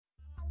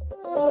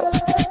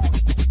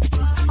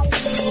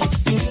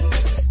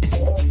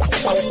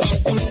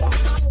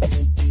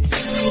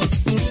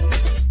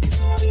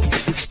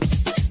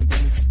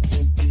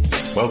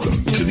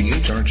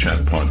Chat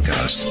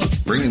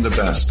podcast, bringing the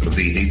best of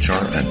the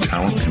HR and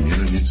talent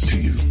communities to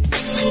you.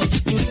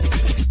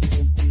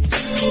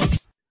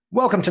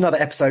 Welcome to another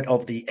episode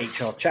of the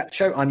HR Chat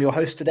Show. I'm your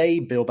host today,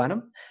 Bill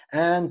Banham,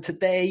 and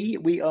today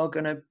we are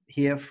going to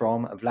hear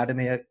from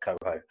Vladimir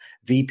Koho,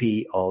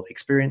 VP of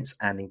Experience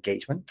and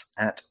Engagement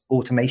at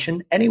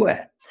Automation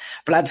Anywhere.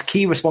 Vlad's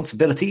key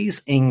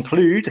responsibilities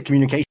include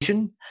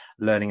communication,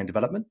 learning and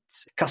development,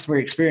 customer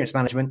experience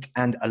management,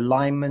 and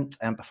alignment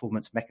and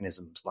performance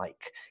mechanisms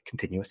like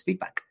continuous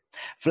feedback.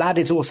 Vlad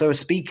is also a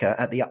speaker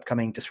at the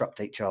upcoming Disrupt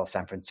HR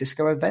San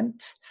Francisco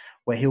event,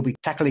 where he'll be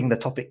tackling the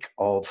topic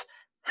of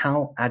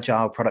how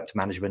agile product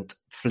management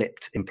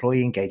flipped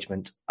employee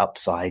engagement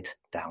upside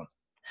down.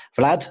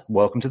 Vlad,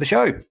 welcome to the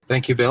show.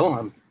 Thank you, Bill.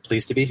 I'm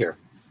pleased to be here.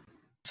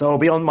 So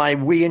beyond my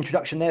wee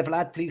introduction there,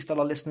 Vlad, please tell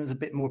our listeners a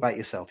bit more about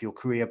yourself, your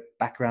career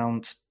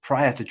background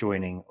prior to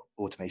joining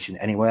Automation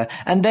Anywhere,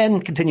 and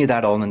then continue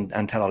that on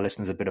and tell our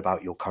listeners a bit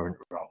about your current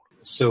role.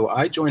 So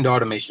I joined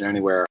Automation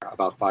Anywhere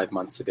about 5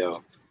 months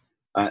ago,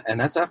 and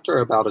that's after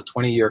about a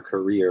 20-year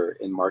career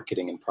in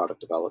marketing and product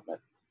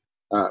development.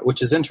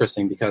 Which is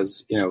interesting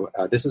because,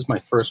 this is my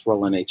first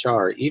role in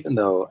HR, even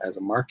though as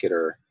a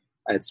marketer,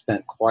 I had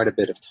spent quite a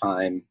bit of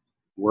time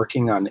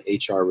working on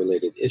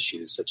HR-related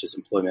issues such as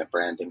employment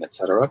branding, et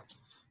cetera.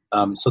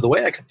 So the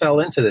way I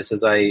fell into this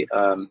is I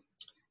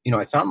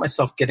found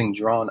myself getting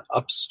drawn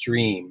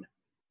upstream,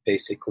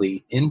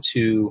 basically,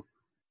 into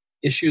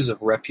issues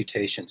of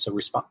reputation. So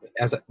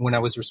when I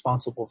was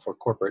responsible for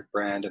corporate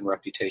brand and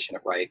reputation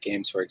at Riot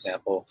Games, for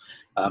example,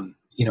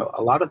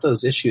 a lot of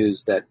those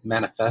issues that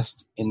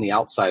manifest in the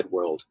outside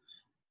world,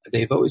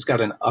 they've always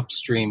got an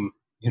upstream,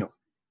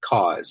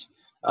 cause.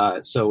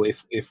 So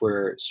if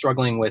we're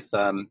struggling with,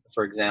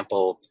 for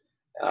example,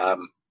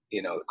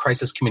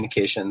 crisis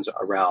communications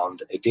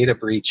around a data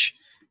breach,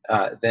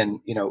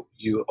 then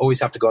you always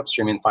have to go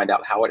upstream and find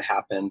out how it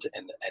happened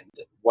and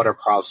what our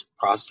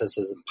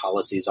processes and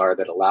policies are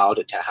that allowed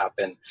it to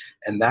happen,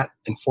 and that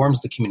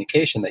informs the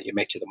communication that you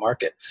make to the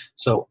market.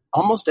 So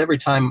almost every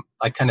time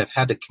I kind of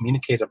had to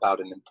communicate about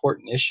an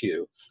important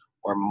issue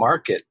or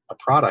market a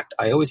product,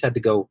 I always had to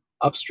go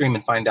upstream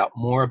and find out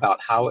more about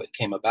how it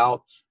came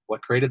about,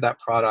 what created that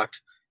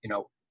product,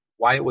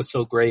 why it was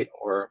so great,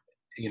 or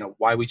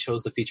why we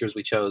chose the features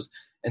we chose.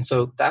 And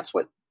so that's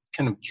what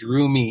kind of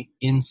drew me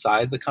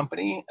inside the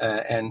company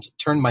and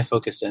turned my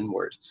focus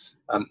inward.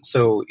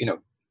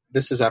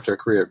 This is after a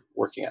career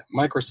working at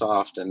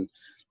Microsoft and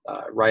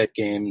Riot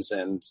Games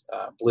and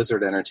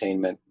Blizzard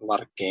Entertainment, a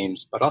lot of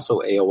games, but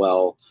also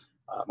AOL.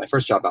 My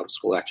first job out of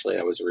school, actually,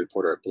 I was a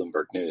reporter at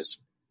Bloomberg News.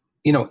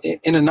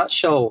 In a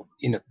nutshell,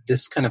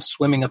 this kind of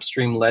swimming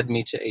upstream led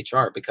me to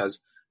HR because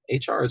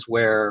HR is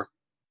where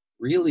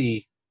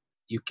really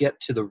you get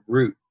to the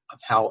root of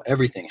how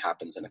everything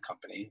happens in a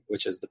company,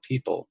 which is the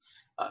people.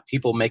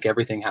 People make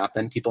everything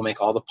happen. People make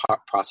all the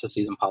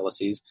processes and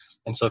policies.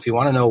 And so if you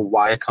want to know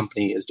why a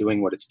company is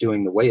doing what it's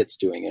doing the way it's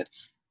doing it,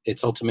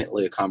 it's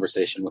ultimately a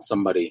conversation with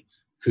somebody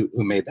who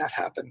made that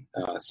happen.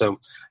 So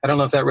I don't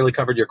know if that really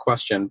covered your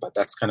question, but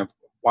that's kind of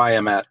why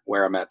I'm at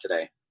where I'm at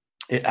today.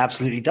 It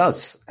absolutely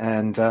does.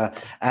 And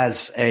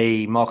as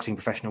a marketing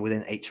professional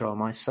within HR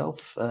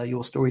myself,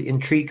 your story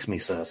intrigues me,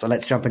 sir. So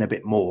let's jump in a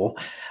bit more.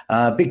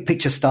 Big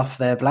picture stuff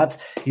there, Vlad.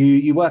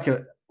 You work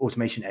at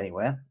Automation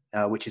Anywhere,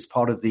 which is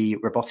part of the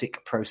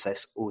robotic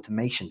process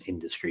automation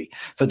industry.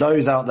 For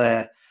those out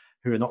there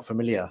who are not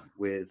familiar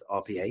with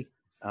RPA,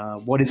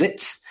 what is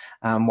it?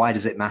 Why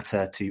does it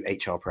matter to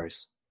HR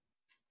pros?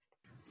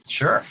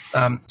 Sure.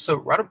 So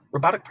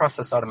robotic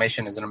process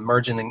automation is an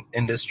emerging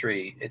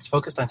industry. It's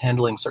focused on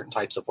handling certain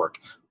types of work,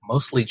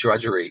 mostly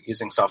drudgery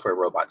using software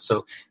robots.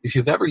 So if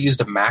you've ever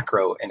used a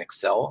macro in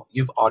Excel,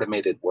 you've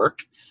automated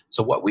work.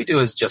 So what we do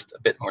is just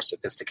a bit more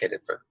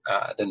sophisticated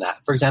than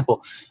that. For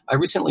example, I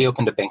recently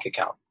opened a bank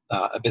account,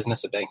 a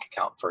bank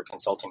account for a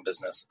consulting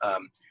business.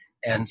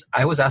 And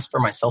I was asked for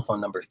my cell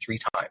phone number 3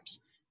 times.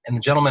 And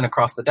the gentleman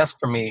across the desk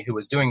from me who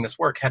was doing this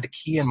work had to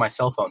key in my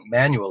cell phone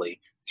manually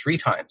 3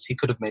 times. He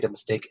could have made a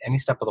mistake any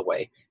step of the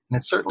way. And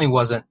it certainly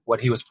wasn't what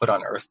he was put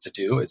on earth to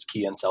do, is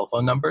key in cell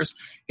phone numbers.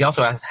 He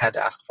also had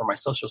to ask for my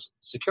social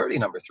security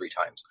number 3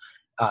 times.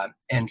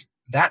 And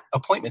that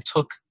appointment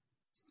took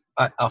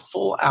a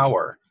full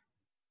hour,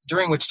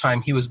 during which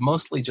time he was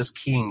mostly just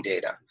keying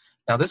data.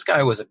 Now, this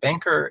guy was a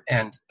banker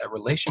and a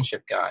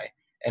relationship guy.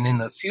 And in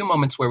the few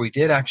moments where we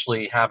did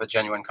actually have a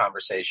genuine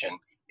conversation,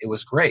 it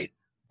was great.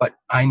 But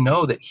I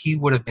know that he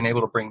would have been able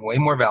to bring way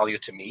more value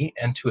to me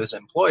and to his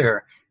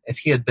employer if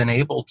he had been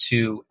able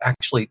to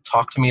actually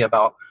talk to me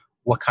about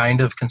what kind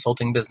of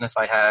consulting business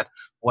I had,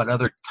 what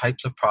other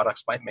types of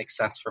products might make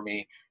sense for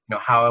me,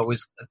 how I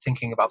was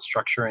thinking about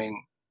structuring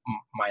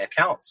my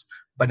accounts.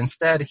 But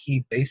instead,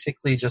 he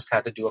basically just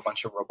had to do a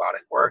bunch of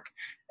robotic work.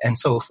 And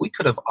so if we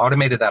could have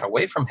automated that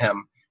away from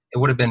him, it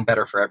would have been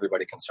better for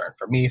everybody concerned,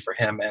 for me, for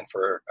him, and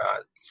for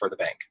the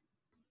bank.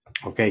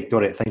 Okay,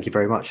 got it. Thank you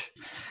very much.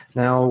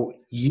 Now,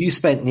 you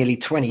spent nearly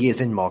 20 years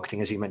in marketing,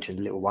 as you mentioned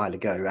a little while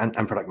ago, and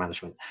product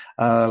management.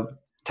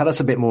 Tell us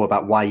a bit more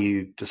about why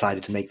you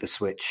decided to make the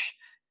switch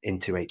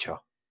into HR.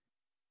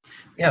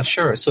 Yeah,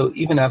 sure. So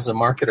even as a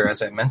marketer,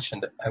 as I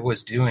mentioned, I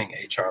was doing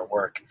HR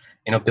work,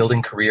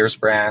 building careers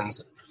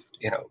brands,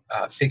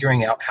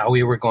 figuring out how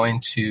we were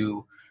going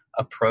to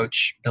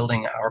approach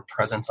building our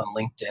presence on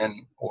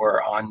LinkedIn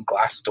or on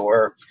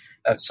Glassdoor.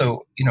 I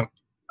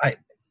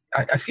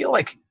feel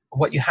like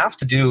what you have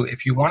to do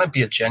if you want to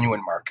be a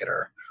genuine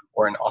marketer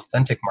or an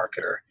authentic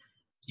marketer,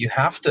 you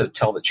have to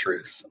tell the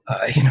truth.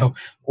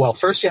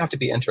 First you have to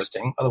be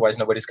interesting. Otherwise,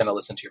 nobody's going to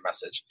listen to your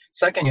message.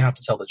 Second, you have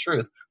to tell the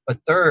truth. But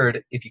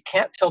third, if you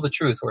can't tell the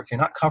truth, or if you're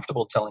not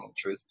comfortable telling the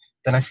truth,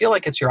 then I feel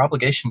like it's your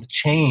obligation to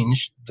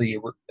change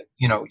your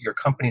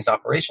company's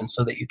operations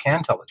so that you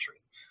can tell the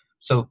truth.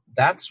 So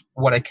that's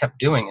what I kept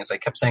doing is I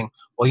kept saying,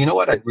 well, you know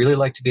what I'd really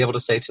like to be able to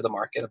say to the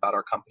market about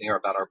our company or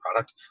about our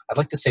product? I'd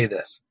like to say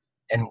this.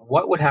 And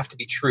what would have to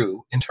be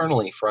true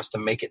internally for us to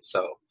make it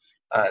so?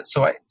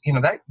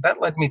 That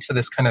led me to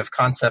this kind of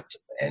concept,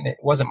 and it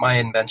wasn't my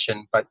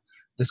invention, but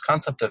this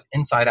concept of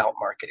inside out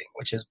marketing,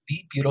 which is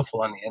be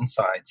beautiful on the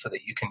inside so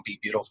that you can be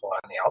beautiful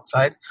on the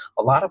outside.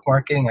 A lot of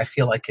marketing I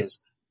feel like is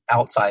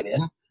outside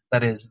in.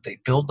 That is, they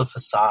build the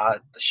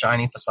facade, the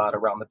shiny facade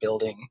around the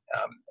building.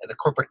 The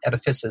corporate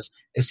edifice is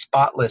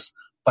spotless,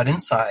 but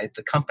inside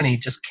the company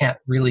just can't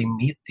really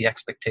meet the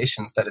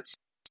expectations that it's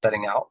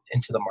setting out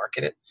into the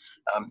market.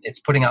 It's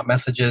putting out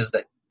messages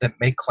that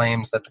make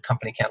claims that the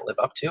company can't live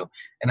up to.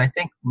 And I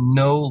think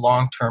no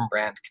long-term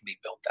brand can be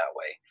built that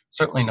way.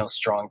 Certainly no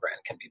strong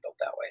brand can be built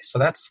that way. So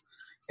that's,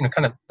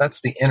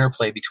 that's the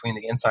interplay between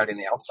the inside and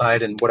the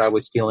outside, and what I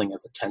was feeling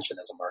as a tension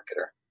as a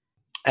marketer.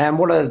 And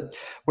what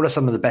are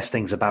some of the best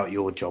things about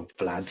your job,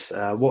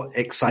 Vlad? What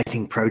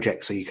exciting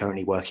projects are you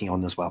currently working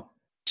on as well?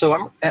 So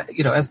I'm,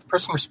 as the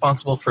person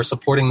responsible for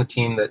supporting the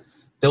team that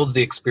builds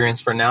the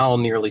experience for now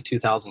nearly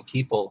 2,000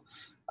 people,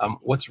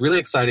 what's really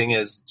exciting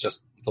is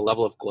just the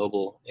level of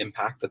global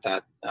impact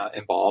that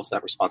involves,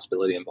 that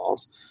responsibility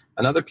involves.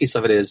 Another piece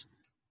of it is,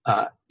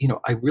 I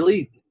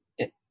really,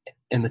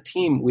 and the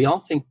team, we all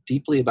think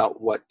deeply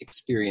about what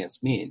experience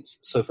means.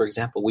 So, for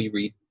example, we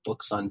read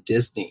books on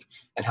Disney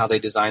and how they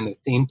design their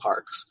theme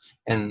parks.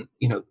 And,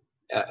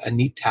 a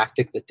neat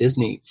tactic that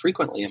Disney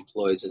frequently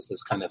employs is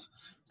this kind of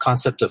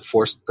concept of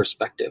forced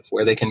perspective,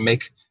 where they can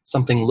make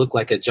something look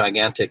like a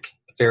gigantic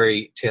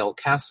fairy tale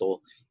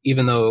castle,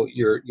 even though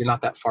you're not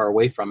that far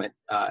away from it.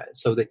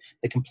 So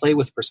they can play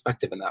with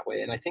perspective in that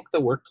way. And I think the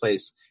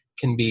workplace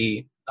can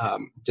be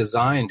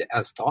designed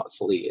as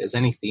thoughtfully as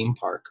any theme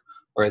park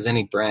or as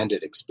any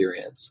branded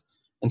experience.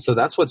 And so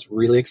that's what's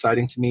really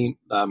exciting to me.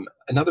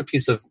 Another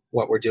piece of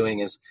what we're doing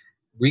is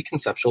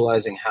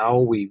reconceptualizing how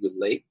we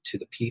relate to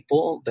the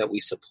people that we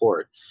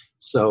support.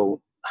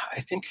 So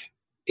I think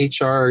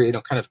HR,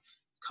 kind of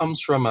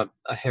comes from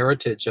a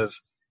heritage of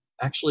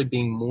actually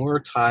being more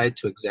tied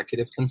to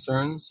executive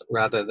concerns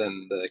rather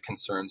than the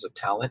concerns of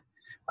talent.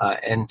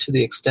 And to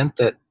the extent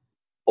that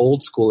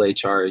old school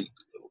HR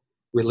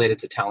related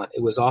to talent,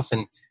 it was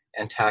often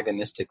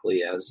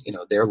antagonistically as,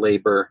 their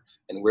labor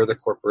and we're the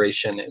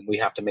corporation and we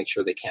have to make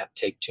sure they can't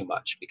take too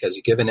much, because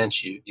you give an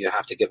inch, you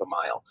have to give a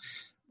mile.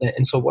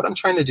 And so what I'm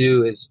trying to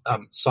do is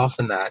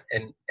soften that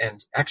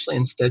and actually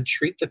instead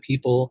treat the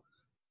people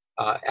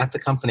at the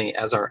company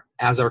as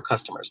our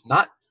customers,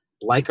 not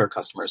like our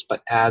customers,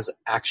 but as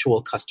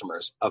actual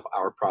customers of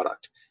our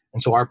product.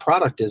 And so our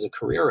product is a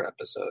career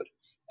episode.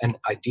 And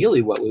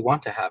ideally what we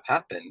want to have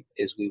happen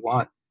is we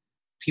want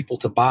people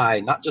to buy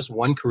not just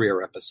one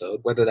career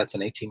episode, whether that's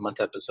an 18-month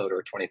episode or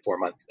a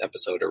 24-month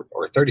episode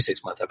or a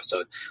 36-month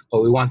episode,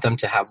 but we want them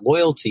to have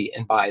loyalty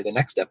and buy the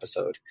next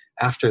episode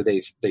after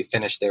they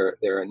finish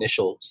their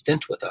initial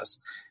stint with us.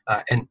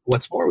 And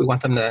what's more, we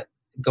want them to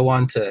go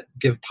on to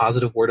give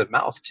positive word of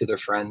mouth to their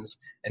friends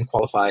and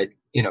qualified,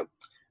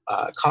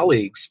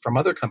 colleagues from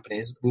other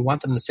companies. We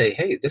want them to say,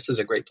 hey, this is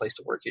a great place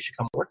to work. You should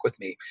come work with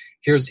me.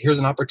 Here's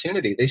an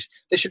opportunity.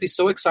 They should be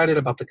so excited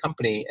about the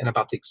company and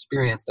about the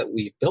experience that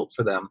we've built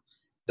for them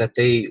that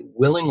they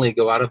willingly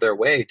go out of their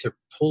way to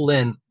pull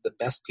in the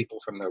best people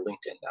from their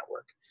LinkedIn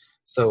network.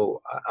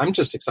 So I'm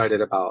just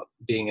excited about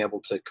being able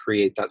to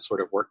create that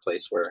sort of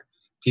workplace where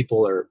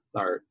people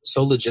are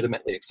so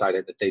legitimately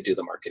excited that they do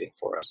the marketing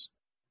for us.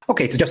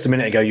 Okay, so just a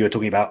minute ago, you were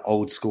talking about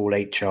old school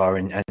HR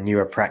and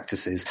newer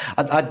practices.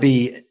 I'd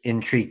be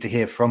intrigued to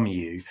hear from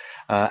you,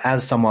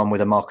 as someone with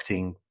a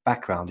marketing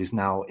background who's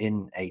now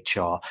in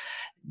HR.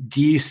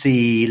 Do you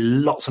see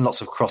lots and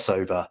lots of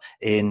crossover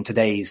in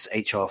today's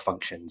HR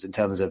functions in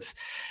terms of,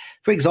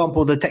 for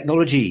example, the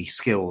technology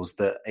skills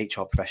that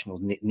HR professionals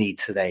need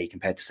today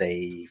compared to,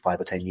 say, 5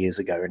 or 10 years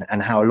ago,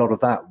 and how a lot of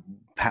that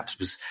perhaps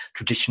was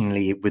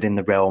traditionally within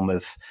the realm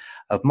of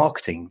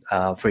marketing,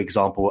 for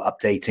example,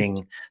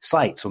 updating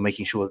sites or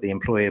making sure that the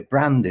employer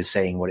brand is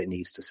saying what it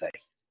needs to say?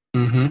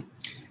 Mm-hmm.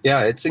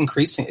 Yeah, it's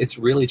increasing. It's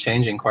really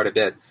changing quite a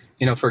bit.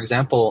 For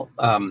example,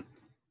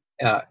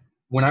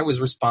 when I was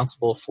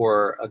responsible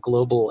for a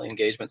global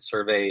engagement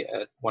survey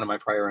at one of my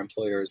prior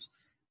employers,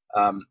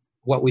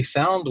 what we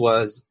found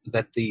was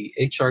that the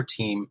HR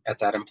team at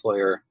that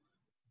employer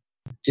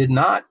did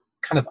not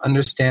kind of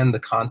understand the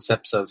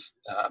concepts of,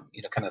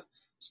 kind of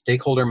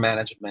stakeholder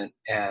management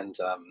and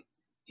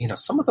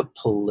some of the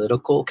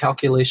political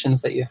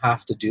calculations that you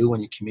have to do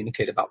when you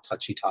communicate about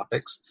touchy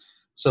topics.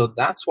 So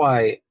that's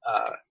why,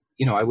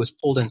 I was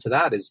pulled into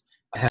that. Is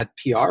I had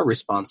PR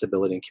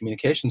responsibility and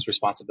communications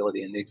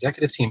responsibility, and the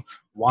executive team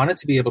wanted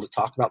to be able to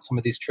talk about some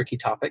of these tricky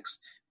topics,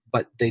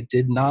 but they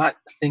did not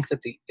think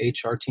that the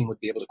HR team would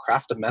be able to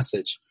craft a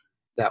message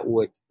that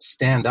would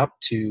stand up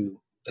to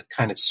the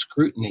kind of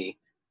scrutiny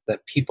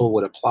that people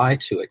would apply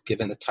to it,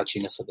 given the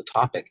touchiness of the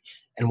topic.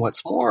 And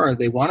what's more,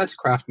 they wanted to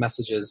craft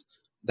messages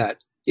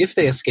that, if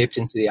they escaped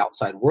into the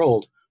outside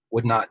world,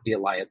 would not be a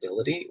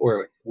liability,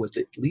 or would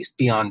at least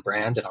be on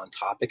brand and on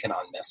topic and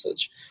on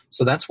message.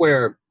 So that's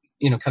where,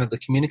 kind of the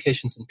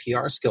communications and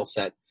PR skill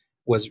set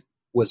was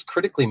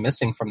critically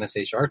missing from this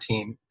HR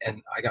team,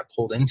 and I got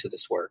pulled into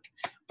this work.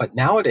 But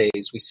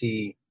nowadays we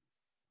see,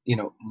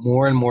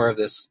 more and more of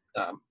this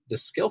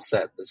skill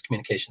set, this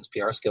communications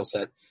PR skill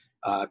set,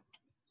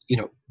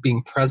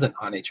 being present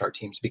on HR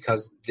teams,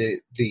 because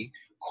the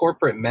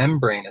corporate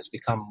membrane has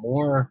become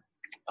more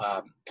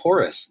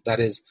porous. That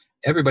is,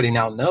 everybody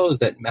now knows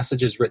that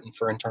messages written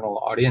for internal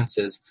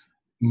audiences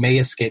may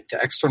escape to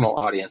external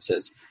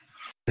audiences.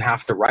 You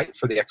have to write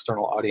for the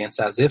external audience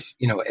as if,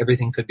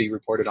 everything could be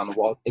reported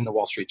in the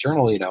Wall Street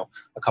Journal,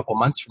 a couple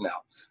months from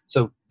now.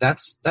 So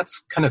that's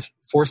kind of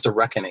forced a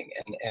reckoning,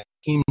 and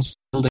teams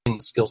building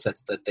skill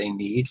sets that they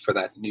need for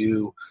that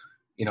new,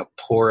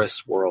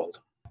 porous world.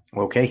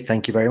 Okay,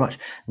 thank you very much.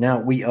 Now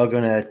we are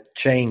going to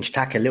change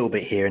tack a little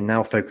bit here and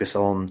now focus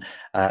on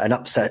an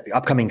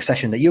upcoming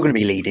session that you're going to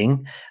be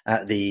leading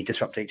at the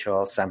Disrupt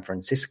HR San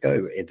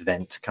Francisco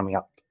event coming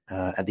up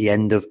at the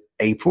end of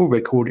April.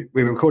 We're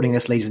recording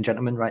this, ladies and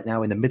gentlemen, right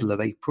now in the middle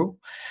of April.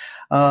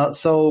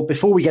 So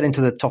before we get into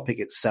the topic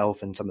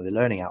itself and some of the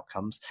learning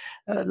outcomes,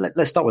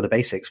 let's start with the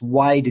basics.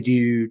 Why did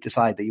you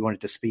decide that you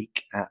wanted to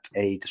speak at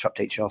a Disrupt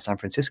HR San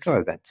Francisco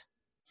event?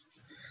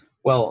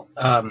 Well,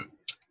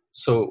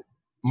 so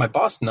my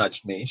boss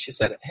nudged me. She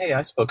said, "Hey,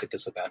 I spoke at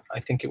this event. I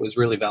think it was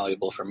really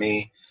valuable for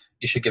me.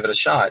 You should give it a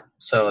shot."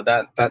 So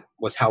that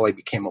was how I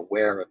became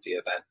aware of the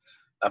event.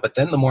 But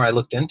then the more I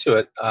looked into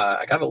it,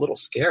 I got a little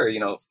scared.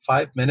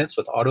 5 minutes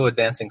with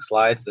auto-advancing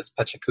slides, this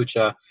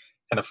PechaKucha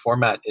kind of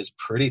format is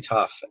pretty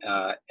tough.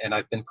 And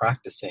I've been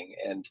practicing,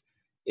 and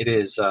it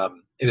is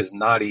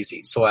not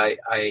easy. So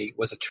I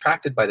was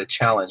attracted by the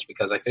challenge,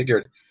 because I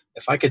figured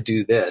if I could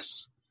do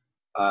this,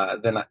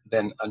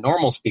 then a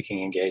normal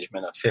speaking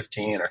engagement of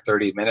 15 or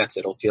 30 minutes,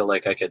 it'll feel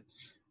like I could,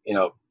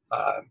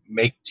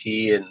 make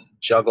tea and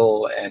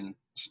juggle and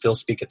still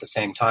speak at the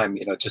same time,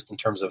 just in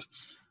terms of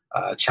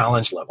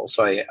challenge level.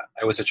 So I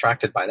was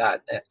attracted by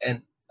that.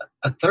 And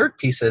a third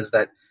piece is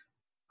that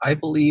I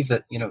believe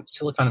that,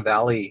 Silicon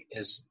Valley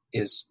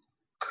is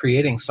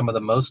creating some of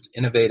the most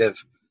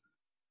innovative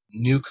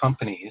new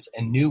companies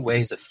and new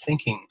ways of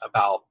thinking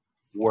about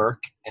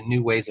work and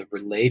new ways of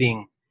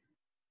relating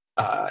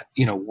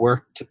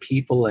work to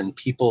people and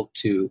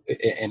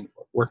and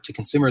work to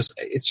consumers.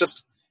 It's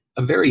just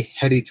a very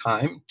heady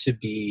time to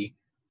be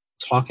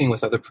talking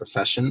with other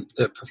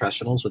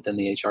professionals within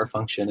the HR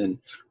function and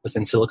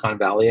within Silicon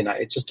Valley. And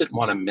I just didn't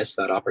want to miss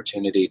that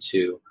opportunity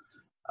to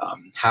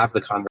have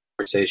the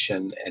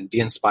conversation and be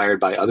inspired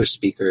by other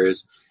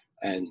speakers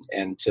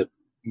and to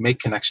make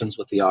connections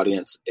with the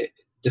audience.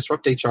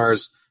 Disrupt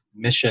HR's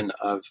mission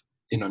of,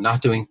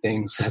 not doing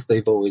things as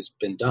they've always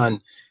been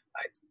done.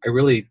 I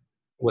really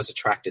was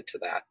attracted to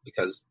that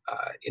because,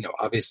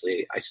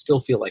 obviously I still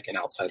feel like an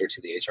outsider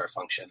to the HR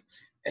function.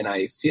 And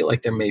I feel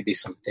like there may be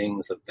some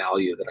things of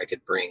value that I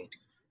could bring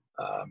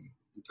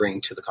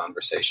to the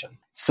conversation.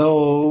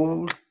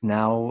 So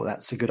now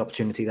that's a good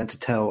opportunity then to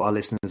tell our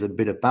listeners a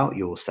bit about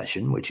your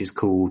session, which is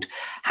called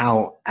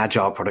How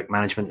Agile Product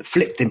Management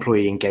Flipped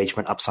Employee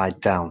Engagement Upside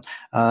Down.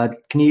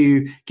 Can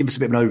you give us a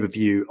bit of an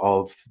overview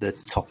of the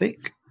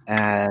topic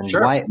and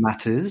Sure. why it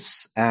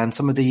matters and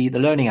some of the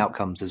learning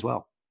outcomes as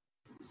well?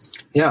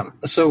 Yeah.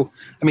 So,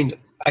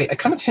 I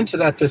kind of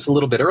hinted at this a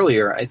little bit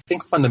earlier. I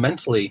think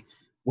fundamentally,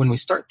 when we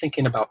start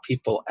thinking about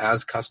people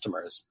as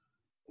customers,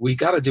 we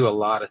got to do a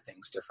lot of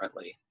things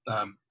differently.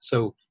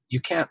 So you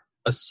can't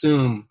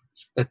assume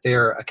that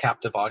they're a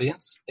captive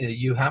audience.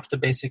 You have to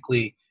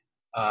basically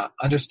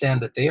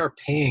understand that they are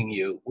paying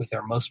you with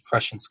their most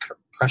precious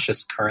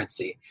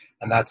currency,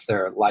 and that's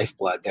their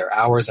lifeblood, their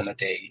hours in a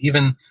day.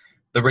 Even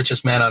the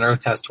richest man on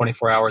earth has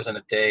 24 hours in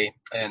a day,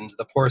 and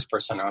the poorest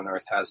person on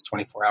earth has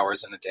 24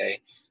 hours in a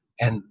day.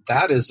 And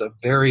that is a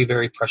very,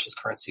 very precious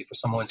currency for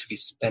someone to be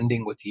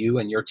spending with you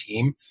and your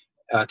team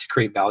to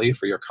create value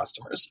for your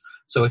customers.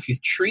 So if you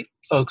treat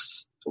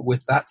folks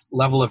with that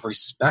level of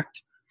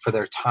respect for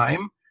their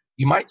time,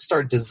 you might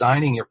start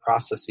designing your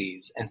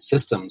processes and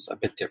systems a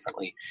bit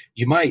differently.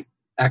 You might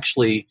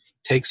actually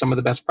take some of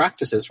the best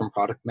practices from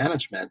product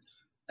management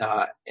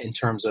in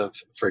terms of,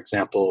 for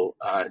example,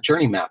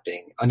 journey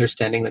mapping,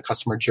 understanding the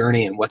customer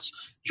journey and what's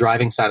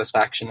driving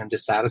satisfaction and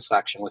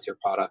dissatisfaction with your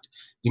product.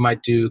 You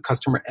might do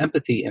customer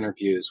empathy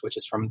interviews, which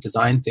is from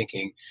design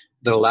thinking,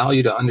 that allow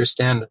you to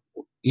understand,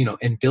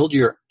 and build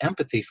your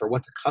empathy for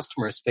what the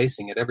customer is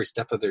facing at every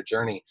step of their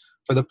journey,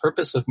 for the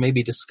purpose of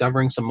maybe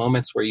discovering some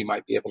moments where you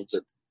might be able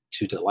to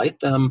to delight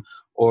them,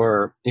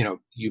 or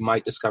you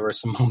might discover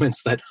some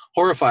moments that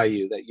horrify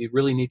you that you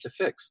really need to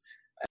fix.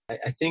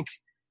 I think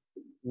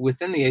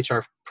within the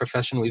HR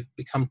profession, we've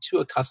become too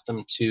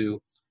accustomed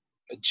to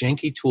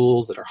janky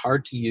tools that are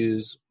hard to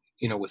use,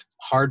 with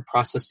hard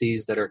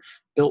processes that are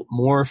built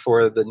more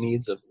for the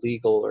needs of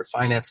legal or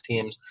finance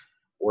teams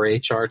or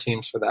HR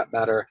teams for that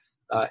matter.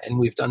 And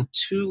we've done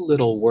too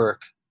little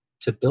work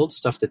to build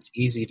stuff that's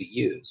easy to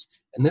use.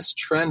 And this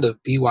trend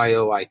of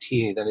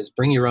BYOIT, that is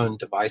bring your own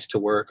device to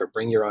work or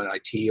bring your own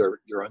IT or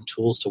your own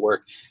tools to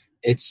work,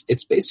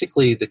 it's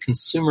basically the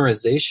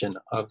consumerization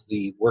of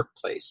the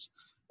workplace.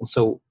 And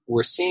so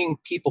we're seeing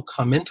people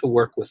come into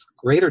work with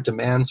greater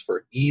demands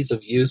for ease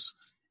of use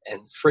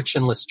and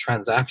frictionless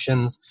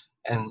transactions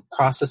and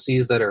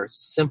processes that are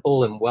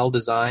simple and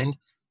well-designed.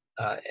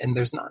 And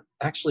there's not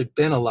actually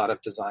been a lot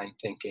of design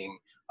thinking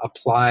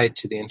applied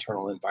to the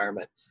internal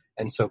environment.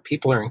 And so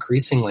people are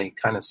increasingly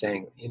kind of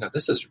saying,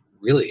 this is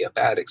really a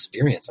bad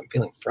experience. I'm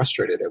feeling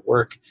frustrated at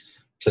work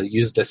to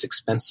use this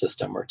expense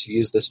system or to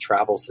use this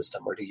travel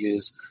system or to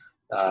use,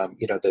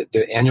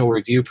 the annual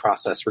review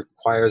process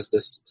requires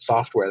this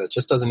software that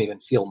just doesn't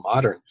even feel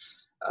modern.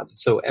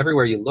 So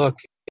everywhere you look,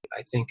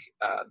 I think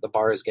the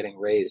bar is getting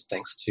raised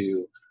thanks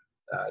to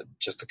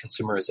just the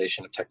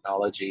consumerization of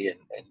technology and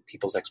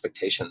people's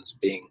expectations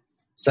being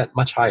set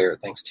much higher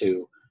thanks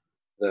to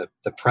the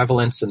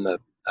prevalence and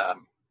the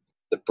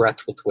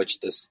breadth with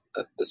which this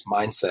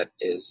mindset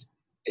is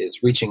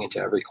reaching into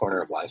every corner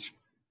of life.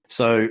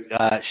 So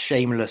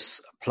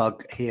shameless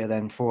plug here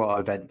then for our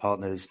event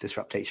partners,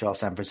 Disrupt HR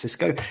San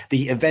Francisco.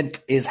 The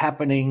event is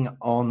happening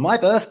on my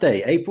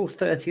birthday, April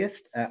 30th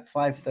at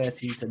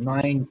 5:30 to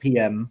 9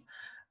 p.m.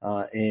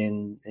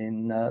 In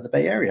the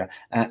Bay Area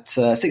at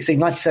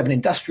 1697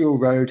 Industrial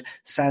Road,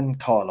 San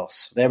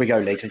Carlos. There we go,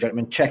 ladies and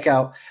gentlemen. Check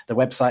out the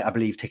website. I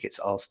believe tickets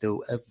are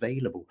still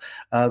available.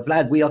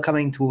 Vlad, we are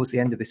coming towards the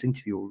end of this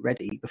interview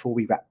already. Before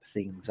we wrap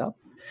things up,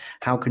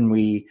 how can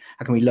we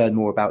learn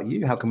more about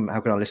you? How can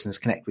our listeners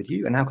connect with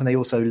you? And how can they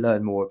also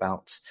learn more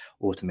about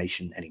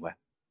Automation Anywhere?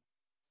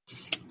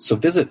 So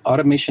visit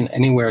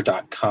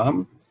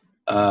automationanywhere.com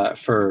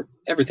for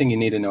everything you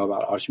need to know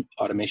about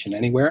Automation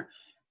Anywhere.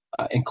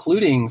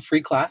 Including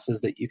free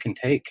classes that you can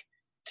take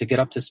to get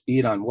up to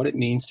speed on what it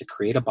means to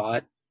create a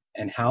bot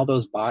and how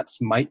those bots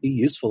might be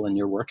useful in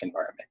your work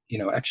environment.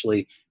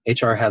 Actually,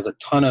 HR has a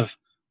ton of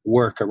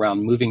work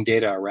around moving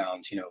data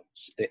around.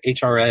 The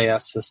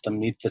HRIS system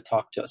needs to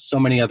talk to so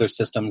many other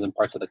systems and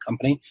parts of the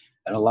company,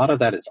 and a lot of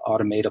that is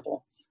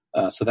automatable.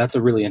 So that's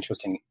a really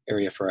interesting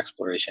area for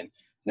exploration.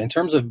 And in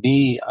terms of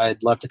me,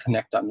 I'd love to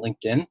connect on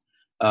LinkedIn.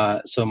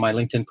 So my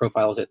LinkedIn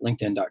profile is at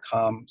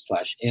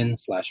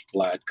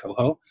linkedin.com/in/Vlad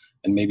Coho,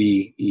 and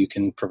maybe you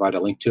can provide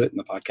a link to it in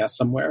the podcast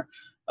somewhere.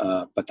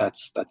 But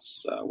that's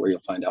where you'll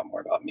find out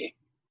more about me.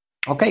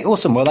 Okay,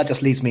 awesome. Well, that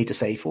just leaves me to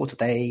say for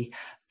today,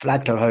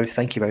 Vlad Coho,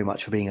 thank you very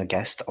much for being a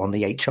guest on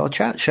the HR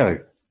Chat Show.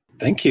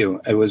 Thank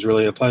you. It was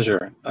really a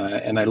pleasure.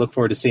 And I look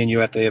forward to seeing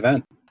you at the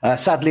event.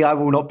 Sadly, I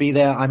will not be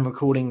there. I'm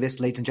recording this,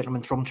 ladies and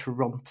gentlemen, from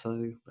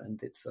Toronto. And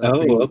it's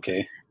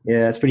okay.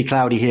 Yeah, it's pretty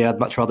cloudy here. I'd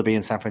much rather be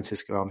in San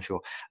Francisco, I'm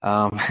sure.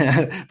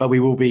 But we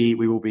will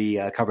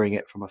be covering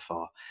it from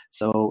afar.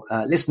 So,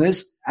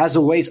 listeners, as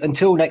always,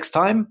 until next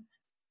time,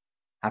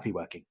 happy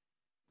working.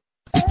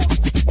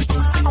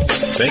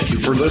 Thank you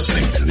for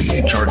listening to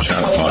the HR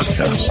Chat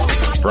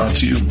Podcast, brought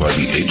to you by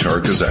the HR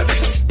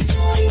Gazette.